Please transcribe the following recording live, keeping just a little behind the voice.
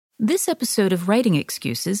This episode of Writing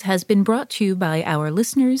Excuses has been brought to you by our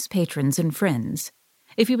listeners, patrons, and friends.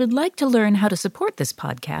 If you would like to learn how to support this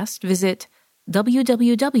podcast, visit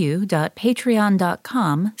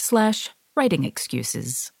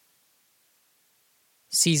www.patreon.com/writingexcuses.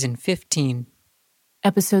 Season 15.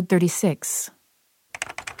 Episode 36.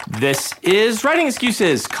 This is Writing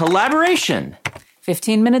Excuses, collaboration.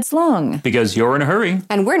 15 minutes long. Because you're in a hurry.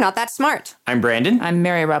 And we're not that smart. I'm Brandon. I'm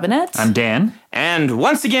Mary Robinette. I'm Dan. And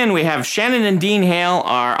once again, we have Shannon and Dean Hale,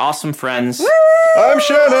 our awesome friends. Woo! I'm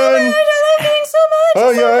Shannon. I love Dean so much.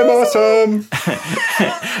 Oh, yeah, I'm awesome.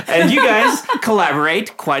 And you guys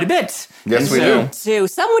collaborate quite a bit. Yes, we do.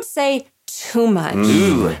 Some would say too much.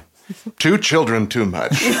 Ooh. Two children too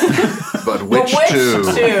much. But which two?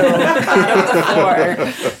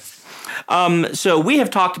 So we have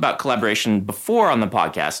talked about collaboration before on the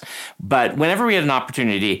podcast, but whenever we had an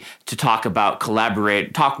opportunity to talk with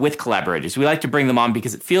collaborators, we like to bring them on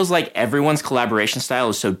because it feels like everyone's collaboration style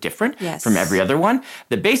is so different from every other one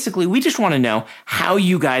that basically we just want to know how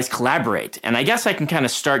you guys collaborate. And I guess I can kind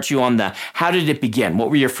of start you on how did it begin? What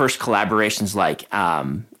were your first collaborations like?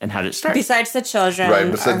 And how did it start? Besides the children. Right,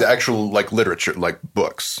 besides the actual literature, like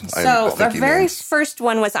books. So our very first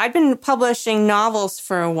one was, I'd been publishing novels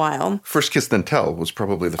for a while. First Kiss Then Tell was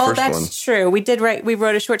probably the first one. Oh, that's true. We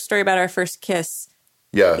wrote a short story about our first kiss.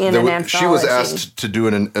 Yeah, in an anthology. She was asked to do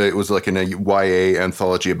it was like in a YA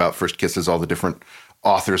anthology about first kisses. All the different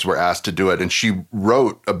authors were asked to do it. And she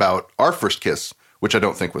wrote about our first kiss, which I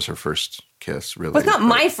don't think was her first kiss, really. Well, it's not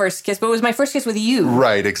my first kiss, but it was my first kiss with you.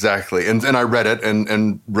 Right, exactly. And I read it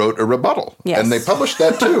and wrote a rebuttal. Yes. And they published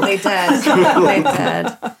that too. They did. They did.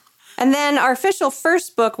 And then our official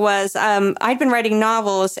first book was, I'd been writing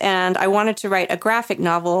novels and I wanted to write a graphic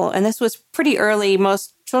novel. And this was pretty early.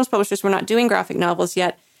 Most children's publishers were not doing graphic novels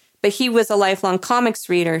yet. But he was a lifelong comics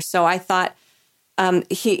reader. So I thought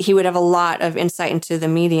he would have a lot of insight into the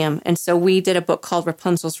medium. And so we did a book called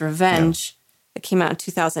Rapunzel's Revenge. Yeah. It came out in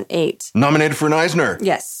 2008. Nominated for an Eisner.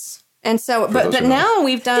 Yes. And so, but now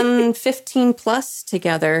we've done 15 plus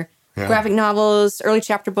together. Yeah. Graphic novels, early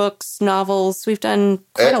chapter books, novels. We've done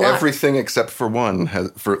quite a lot. Everything except for one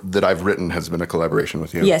that I've written has been a collaboration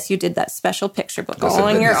with you. Yes, you did that special picture book all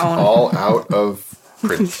on your own. All out of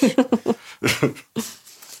print.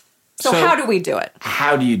 So how do we do it?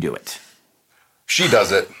 How do you do it? She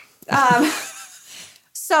does it.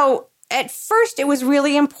 So at first, it was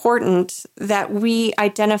really important that we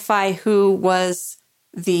identify who was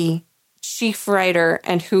the chief writer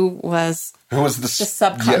and who was the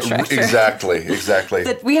subcontractor. Yeah, exactly.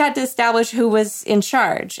 That we had to establish who was in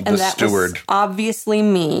charge. And that steward. Was obviously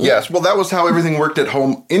me. Yes, well, that was how everything worked at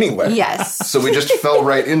home anyway. Yes. So we just fell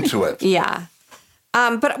right into it. Yeah.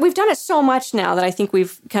 But we've done it so much now that I think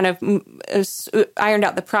we've kind of ironed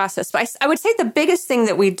out the process. But I would say the biggest thing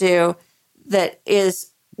that we do that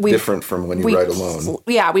is different from when you write alone.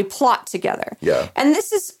 Yeah, we plot together. Yeah. And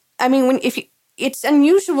this is, I mean, it's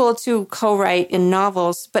unusual to co-write in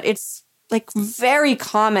novels, but it's like very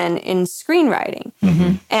common in screenwriting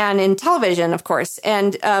and in television, of course.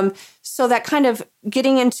 And so that kind of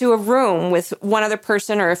getting into a room with one other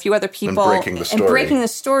person or a few other people and breaking the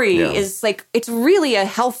story is like, it's really a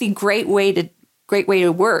healthy, great way to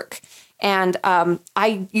work. And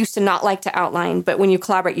I used to not like to outline, but when you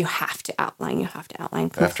collaborate, you have to outline. You have to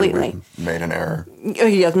outline completely. After we made an error.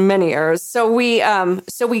 Yeah, many errors. So we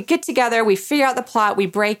get together, we figure out the plot, we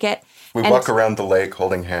break it. We walk around the lake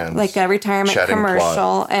holding hands. Like a retirement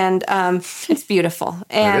commercial. Plot. And it's beautiful.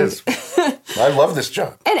 And it is. I love this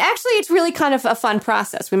job. And actually, it's really kind of a fun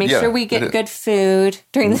process. We make sure we get good food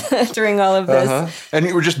during all of this. And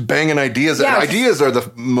you were just banging ideas. Yeah, and ideas are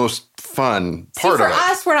the most fun part of it. For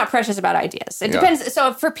us, we're not precious about ideas. It depends.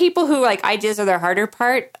 So for people who like ideas are their harder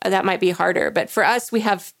part, that might be harder. But for us, we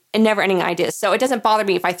have never-ending ideas. So it doesn't bother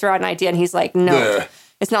me if I throw out an idea and he's like, no. Ugh.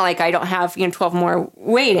 It's not like I don't have 12 more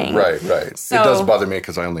waiting. Right. So, it does bother me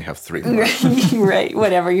because I only have 3 more. Right,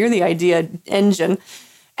 whatever. You're the idea engine.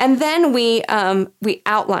 And then we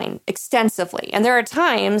outline extensafter. And there are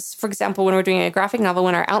times, for example, when we're doing a graphic novel,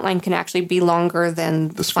 when our outline can actually be longer than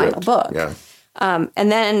the final book. Yeah.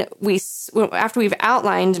 And then after we've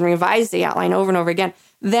outlined and revised the outline over and over again,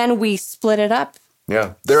 then we split it up.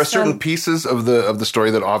 Yeah, there are certain pieces of the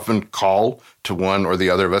story that often call to one or the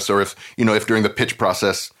other of us, or if during the pitch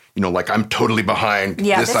process, like I'm totally behind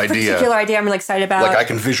this idea. Particular idea I'm really excited about. Like I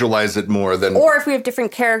can visualize it more than... Or if we have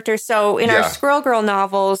different characters. So in our Squirrel Girl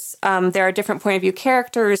novels, there are different point of view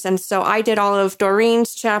characters. And so I did all of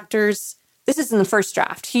Doreen's chapters. This is in the first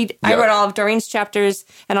draft. I wrote all of Doreen's chapters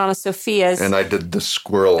and Anna Sophia's. And I did the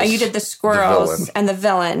squirrels. You did the squirrels and the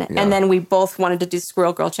villain. Yeah. And then we both wanted to do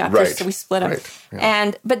Squirrel Girl chapters, so we split them. Right.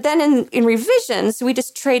 Yeah. But then in revisions, we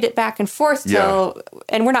just trade it back and forth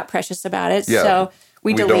and we're not precious about it. Yeah. So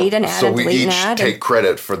we delete and add so and delete and So add. we each take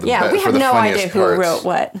credit for the we have no idea who wrote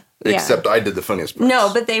what. Except I did the funniest parts.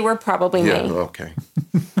 No, but they were probably me. Yeah, okay.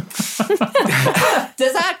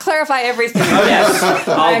 Does that clarify everything?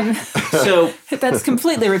 Yes. So that's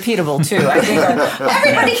completely repeatable too. I think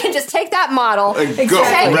everybody can just take that model,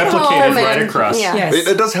 exactly. Replicate it right across. Yes.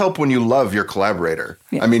 It does help when you love your collaborator.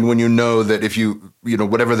 Yeah. I mean, when you know that if you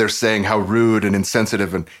whatever they're saying, how rude and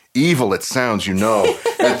insensitive and evil it sounds,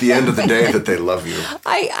 at the end of the day that they love you.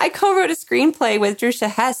 I co-wrote a screenplay with Drusha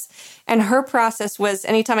Hess, and her process was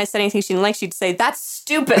anytime I said anything she didn't like, she'd say, "That's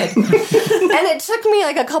stupid." And it took me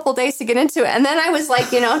like a couple days to get into it. And then I was like,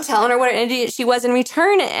 telling her what an idiot she was in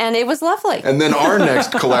return, and it was lovely. And then our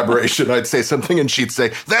next collaboration, I'd say something and she'd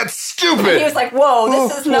say, "That's stupid." And he was like, "Whoa,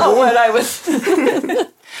 this is not what I was."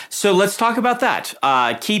 So let's talk about that.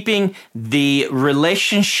 Keeping the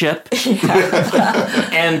relationship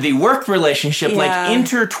and the work relationship, like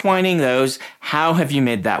intertwining those. How have you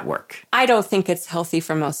made that work? I don't think it's healthy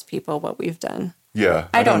for most people, what we've done. Yeah,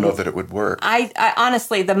 I don't know that it would work. I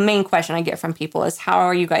honestly, the main question I get from people is, how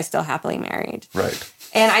are you guys still happily married? Right.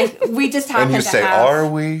 And we just happen to And you say, have... are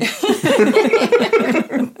we?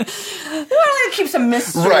 Well, it keeps a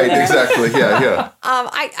mystery right, there. Exactly, yeah.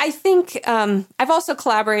 I think I've also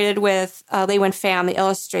collaborated with Lei Wen Pham, the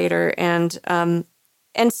illustrator, and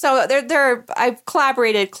so I've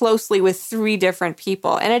collaborated closely with 3 different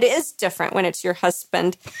people, and it is different when it's your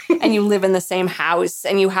husband and you live in the same house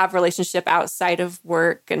and you have relationship outside of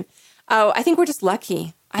work, and I think we're just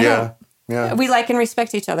lucky. Yeah. We like and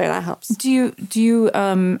respect each other. That helps. Do you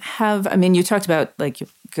have? I mean, you talked about like you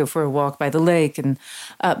go for a walk by the lake,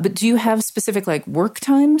 but do you have specific like work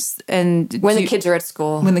times and when the kids are at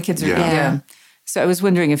school? When the kids are yeah. So I was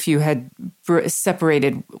wondering if you had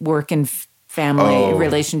separated work and family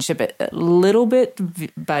relationship a little bit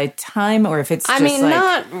by time, or if it's just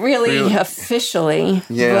not really officially.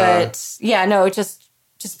 Yeah. But no, just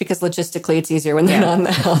because logistically it's easier when they're not in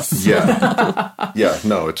the house. Yeah,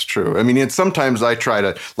 no, it's true. I mean, sometimes I try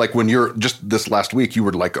to, like when you're, just this last week, you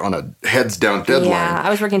were like on a heads down deadline. Yeah,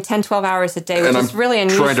 I was working 10, 12 hours a day, which is really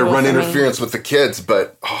unusual. Trying to run interference with the kids,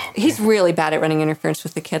 but... He's really bad at running interference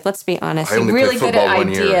with the kid, let's be honest. He's really good at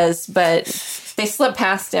ideas, but they slip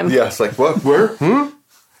past him. Yeah, it's like, what, where,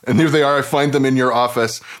 And here they are, I find them in your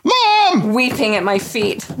office. Mom! Weeping at my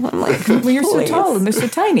feet. I'm like, well, you're so tall and they're so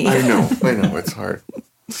tiny. I know, it's hard.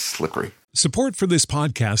 Slippery. Support for this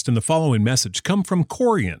podcast and the following message come from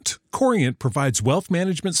Corient. Corient provides wealth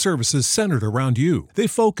management services centered around you. They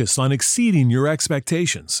focus on exceeding your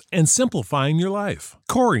expectations and simplifying your life.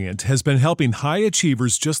 Corient has been helping high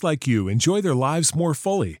achievers just like you enjoy their lives more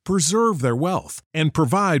fully, preserve their wealth, and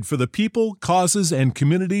provide for the people, causes, and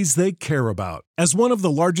communities they care about. As one of the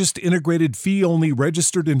largest integrated fee-only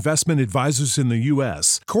registered investment advisors in the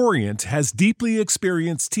U.S., Corient has deeply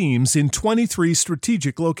experienced teams in 23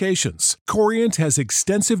 strategic locations. Corient has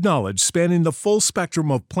extensive knowledge spanning the full spectrum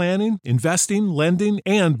of planning, investing, lending,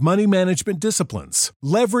 and money management disciplines.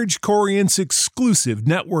 Leverage Corient's exclusive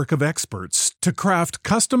network of experts to craft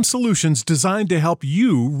custom solutions designed to help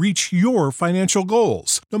you reach your financial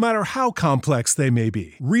goals, no matter how complex they may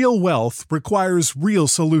be. Real wealth requires real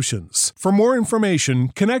solutions. For more information,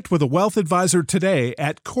 connect with a wealth advisor today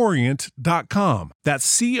at Corient.com.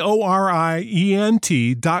 That's Corient.com.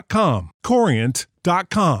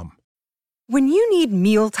 Corient.com. When you need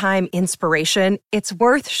mealtime inspiration, it's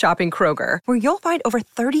worth shopping Kroger, where you'll find over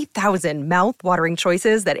 30,000 mouth-watering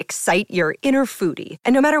choices that excite your inner foodie.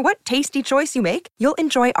 And no matter what tasty choice you make, you'll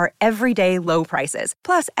enjoy our everyday low prices,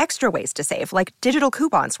 plus extra ways to save, like digital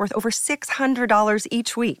coupons worth over $600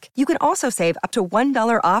 each week. You can also save up to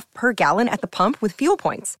 $1 off per gallon at the pump with fuel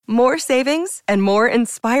points. More savings and more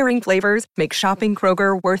inspiring flavors make shopping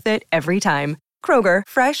Kroger worth it every time. Kroger,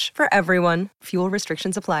 fresh for everyone. Fuel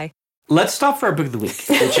restrictions apply. Let's stop for our book of the week,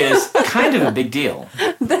 which is kind of a big deal.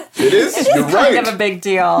 It is? You're right. Kind of a big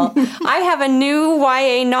deal. I have a new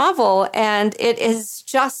YA novel, and it is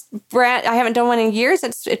just I haven't done one in years.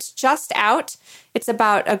 It's just out. It's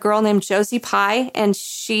about a girl named Josie Pye, and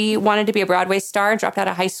she wanted to be a Broadway star, dropped out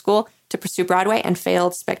of high school to pursue Broadway and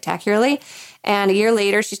failed spectacularly. And a year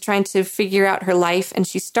later, she's trying to figure out her life, and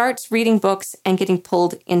she starts reading books and getting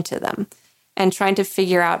pulled into them. And trying to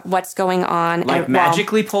figure out what's going on.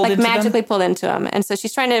 Magically pulled into them? Like magically pulled into them. And so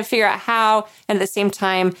she's trying to figure out how, and at the same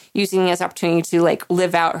time, using it as an opportunity to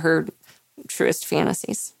live out her truest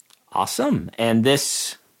fantasies. Awesome. And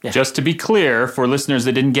this Just to be clear, for listeners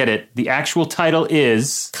that didn't get it, the actual title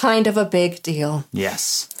is... Kind of a Big Deal.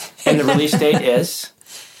 Yes. And the release date is?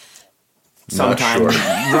 Sometime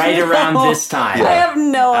right around this time. Yeah. I have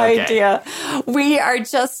no idea. We are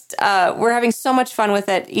just we're having so much fun with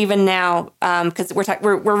it even now because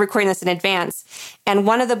we're recording this in advance. And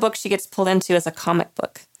one of the books she gets pulled into is a comic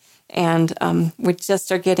book, and we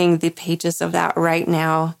just are getting the pages of that right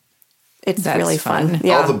now. That's really fun.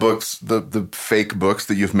 Yeah. All the books, the fake books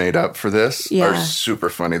that you've made up for this are super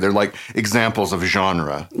funny. They're like examples of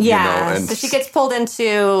genre. Yeah. You know? And so she gets pulled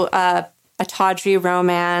into a tawdry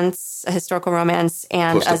romance, a historical romance,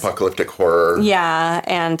 and post-apocalyptic horror. Yeah,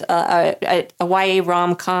 and a YA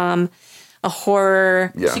rom-com, a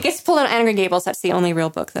horror. Yeah. She gets pulled on Anne Green Gables. That's the only real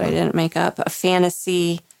book that I didn't make up. A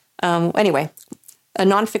fantasy. Anyway, a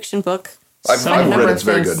nonfiction book. I've read it. It's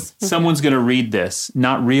very good. Someone's going to read this,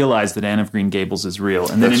 not realize that Anne of Green Gables is real,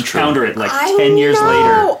 and then encounter it like I 10 years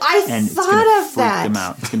later. I thought of that. Them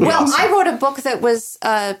out. It's gonna be awesome. I wrote a book that was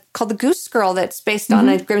called The Goose Girl that's based on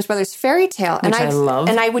a Grimm's Brothers fairy tale. Which I love.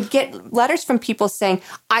 And I would get letters from people saying,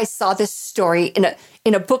 I saw this story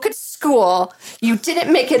in a book at school. You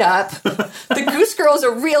didn't make it up. The Goose Girl is a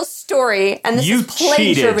real story, and this is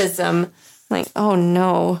plagiarism. Cheated. Like, oh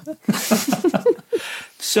no.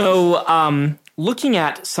 So, looking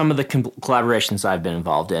at some of the collaborations I've been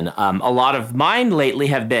involved in, a lot of mine lately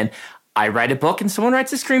have been I write a book and someone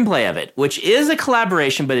writes a screenplay of it, which is a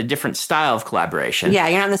collaboration, but a different style of collaboration. Yeah,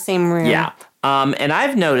 you're not in the same room. Yeah. And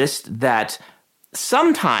I've noticed that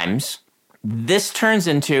sometimes this turns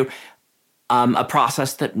into a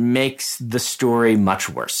process that makes the story much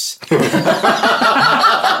worse.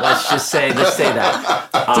 Let's just say that.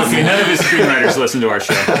 Okay, none of his screenwriters listen to our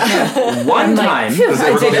show. One time,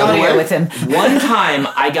 I did audio with him. One time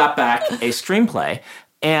I got back a screenplay,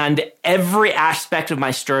 and every aspect of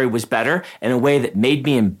my story was better in a way that made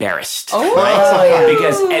me embarrassed.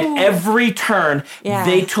 Because at every turn,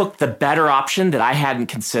 they took the better option that I hadn't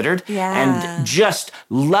considered and just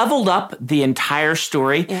leveled up the entire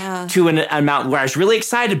story to an amount where I was really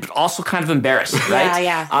excited, but also kind of embarrassed,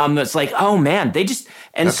 right? It's like, oh man, they just...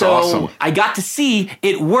 And that's so awesome. I got to see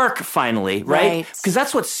it work finally, right? Because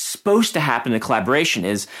that's what's supposed to happen in collaboration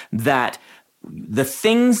is that the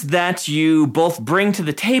things that you both bring to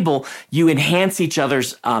the table, you enhance each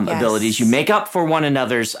other's abilities. You make up for one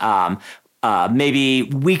another's maybe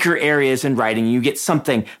weaker areas in writing. You get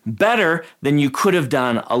something better than you could have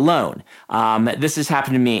done alone. This has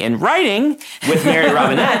happened to me in writing with Mary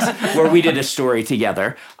Robinette, where we did a story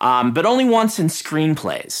together, but only once in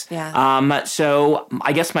screenplays. So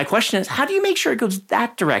I guess my question is, how do you make sure it goes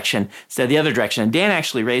that direction instead of the other direction? And Dan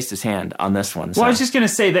actually raised his hand on this one. Well, I was just going to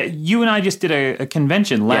say that you and I just did a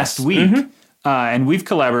convention last week. And we've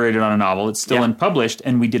collaborated on a novel. It's still unpublished,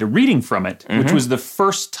 and we did a reading from it, which was the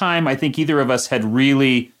first time I think either of us had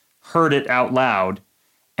really heard it out loud.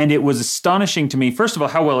 And it was astonishing to me, first of all,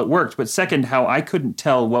 how well it worked, but second, how I couldn't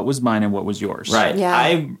tell what was mine and what was yours. Right.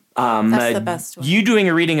 Yeah. That's the best one. You doing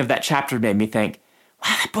a reading of that chapter made me think,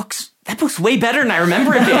 wow, that book's way better than I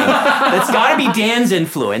remember it being. That's got to be Dan's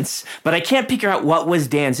influence, but I can't figure out what was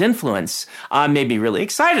Dan's influence. Made me really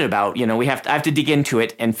excited about, I have to dig into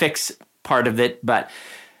it and fix part of it, but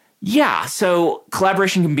yeah, so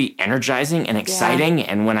collaboration can be energizing and exciting,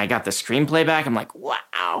 and when I got the screenplay back, I'm like,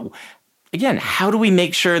 wow. Again, how do we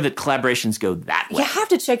make sure that collaborations go that way? You have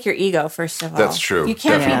to check your ego, first of all. That's true. You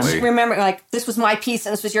can't definitely. remember, like, this was my piece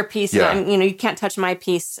and this was your piece, and you can't touch my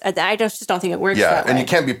piece. I just don't think it works that way. And you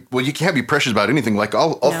can't be precious about anything. Like,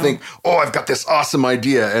 I'll think, I've got this awesome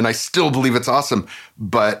idea, and I still believe it's awesome,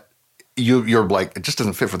 but you're like, it just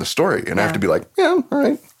doesn't fit for the story. And I have to be like, all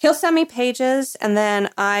right. He'll send me pages, and then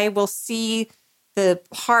I will see the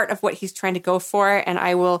heart of what he's trying to go for, and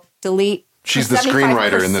I will delete. She's the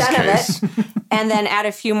screenwriter in this case. And then add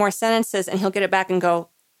a few more sentences, and he'll get it back and go,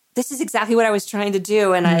 this is exactly what I was trying to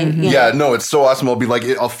do. And it's so awesome. I'll be like,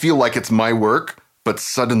 I'll feel like it's my work, but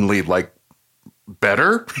suddenly like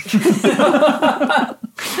better.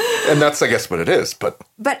 And that's, I guess, what it is. But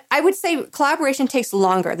I would say collaboration takes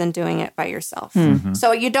longer than doing it by yourself.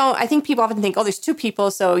 So I think people often think, there's two people,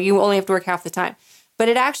 so you only have to work half the time. But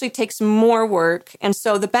it actually takes more work. And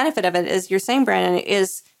so the benefit of it is, you're saying, Brandon,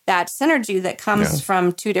 is that synergy that comes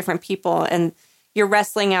from two different people, and you're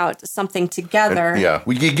wrestling out something together.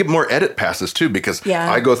 We get more edit passes too, because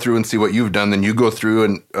I go through and see what you've done, then you go through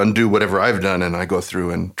and undo whatever I've done, and I go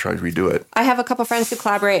through and try to redo it. I have a couple friends who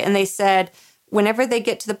collaborate, and they said whenever they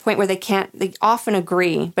get to the point where they often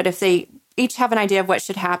agree, but if they each have an idea of what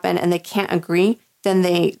should happen and they can't agree, then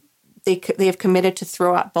they have committed to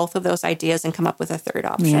throw out both of those ideas and come up with a third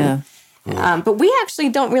option. But we actually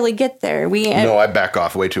don't really get there. No, I back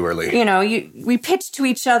off way too early. We pitch to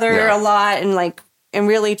each other a lot and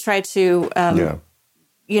really try to,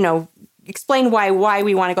 explain why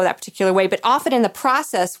we want to go that particular way. But often in the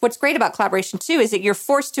process, what's great about collaboration too is that you're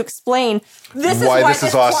forced to explain this is why this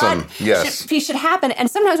is awesome. Yes, should happen. And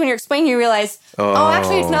sometimes when you're explaining, you realize,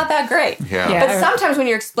 actually, it's not that great. Yeah. But sometimes when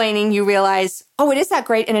you're explaining, you realize, it is that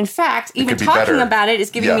great. And in fact, even talking about it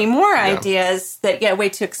is giving me more ideas that get a way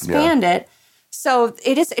to expand it. So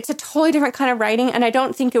it's a totally different kind of writing. And I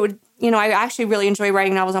don't think it would, I actually really enjoy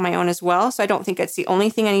writing novels on my own as well. So I don't think it's the only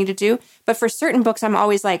thing I need to do. But for certain books, I'm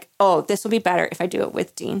always like, this will be better if I do it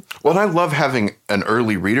with Dean. Well, and I love having an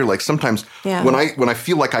early reader. Like sometimes when I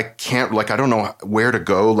feel like I can't, like I don't know where to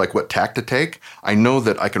go, like what tack to take, I know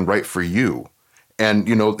that I can write for you. And,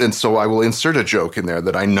 and so I will insert a joke in there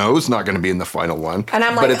that I know is not going to be in the final one. And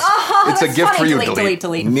I'm like, it's a gift for you.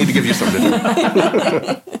 Delete. Need to give you something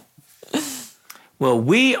to do. Well,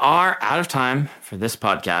 we are out of time for this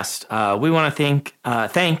podcast. We want to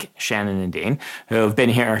thank Shannon and Dean, who have been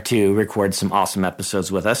here to record some awesome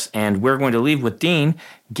episodes with us. And we're going to leave with Dean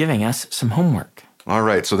giving us some homework. All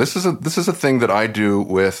right. So this is a thing that I do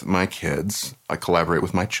with my kids. I collaborate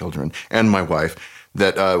with my children and my wife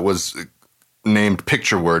that was named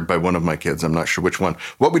Picture Word by one of my kids. I'm not sure which one.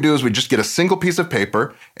 What we do is we just get a single piece of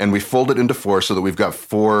paper and we fold it into 4 so that we've got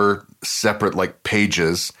 4 separate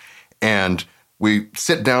pages, and we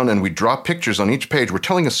sit down and we draw pictures on each page. We're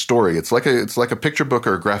telling a story. It's like a picture book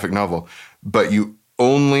or a graphic novel, but you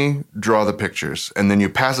only draw the pictures, and then you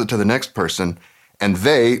pass it to the next person, and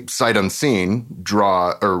they, sight unseen,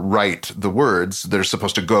 draw or write the words that are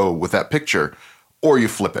supposed to go with that picture, or you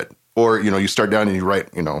flip it, or you start down and you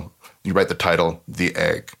write the title, The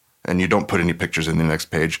Egg, and you don't put any pictures in the next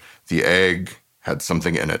page. The egg had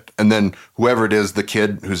something in it, and then whoever it is, the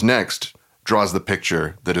kid who's next, draws the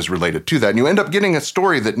picture that is related to that. And you end up getting a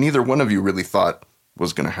story that neither one of you really thought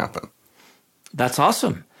was going to happen. That's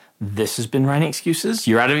awesome. This has been Writing Excuses.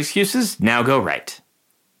 You're out of excuses. Now go write.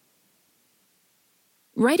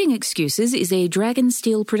 Writing Excuses is a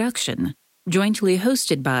Dragonsteel production, jointly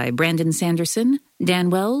hosted by Brandon Sanderson, Dan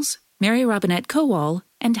Wells, Mary Robinette Kowal,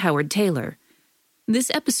 and Howard Taylor. This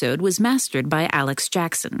episode was mastered by Alex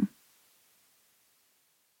Jackson.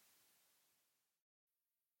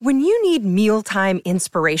 When you need mealtime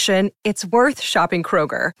inspiration, it's worth shopping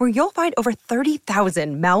Kroger, where you'll find over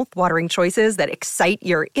 30,000 mouth-watering choices that excite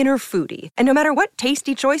your inner foodie. And no matter what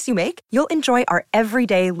tasty choice you make, you'll enjoy our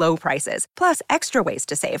everyday low prices, plus extra ways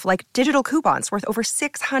to save, like digital coupons worth over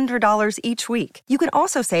 $600 each week. You can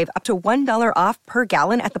also save up to $1 off per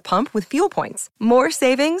gallon at the pump with fuel points. More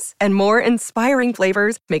savings and more inspiring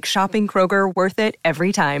flavors make shopping Kroger worth it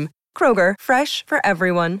every time. Kroger, fresh for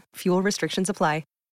everyone. Fuel restrictions apply.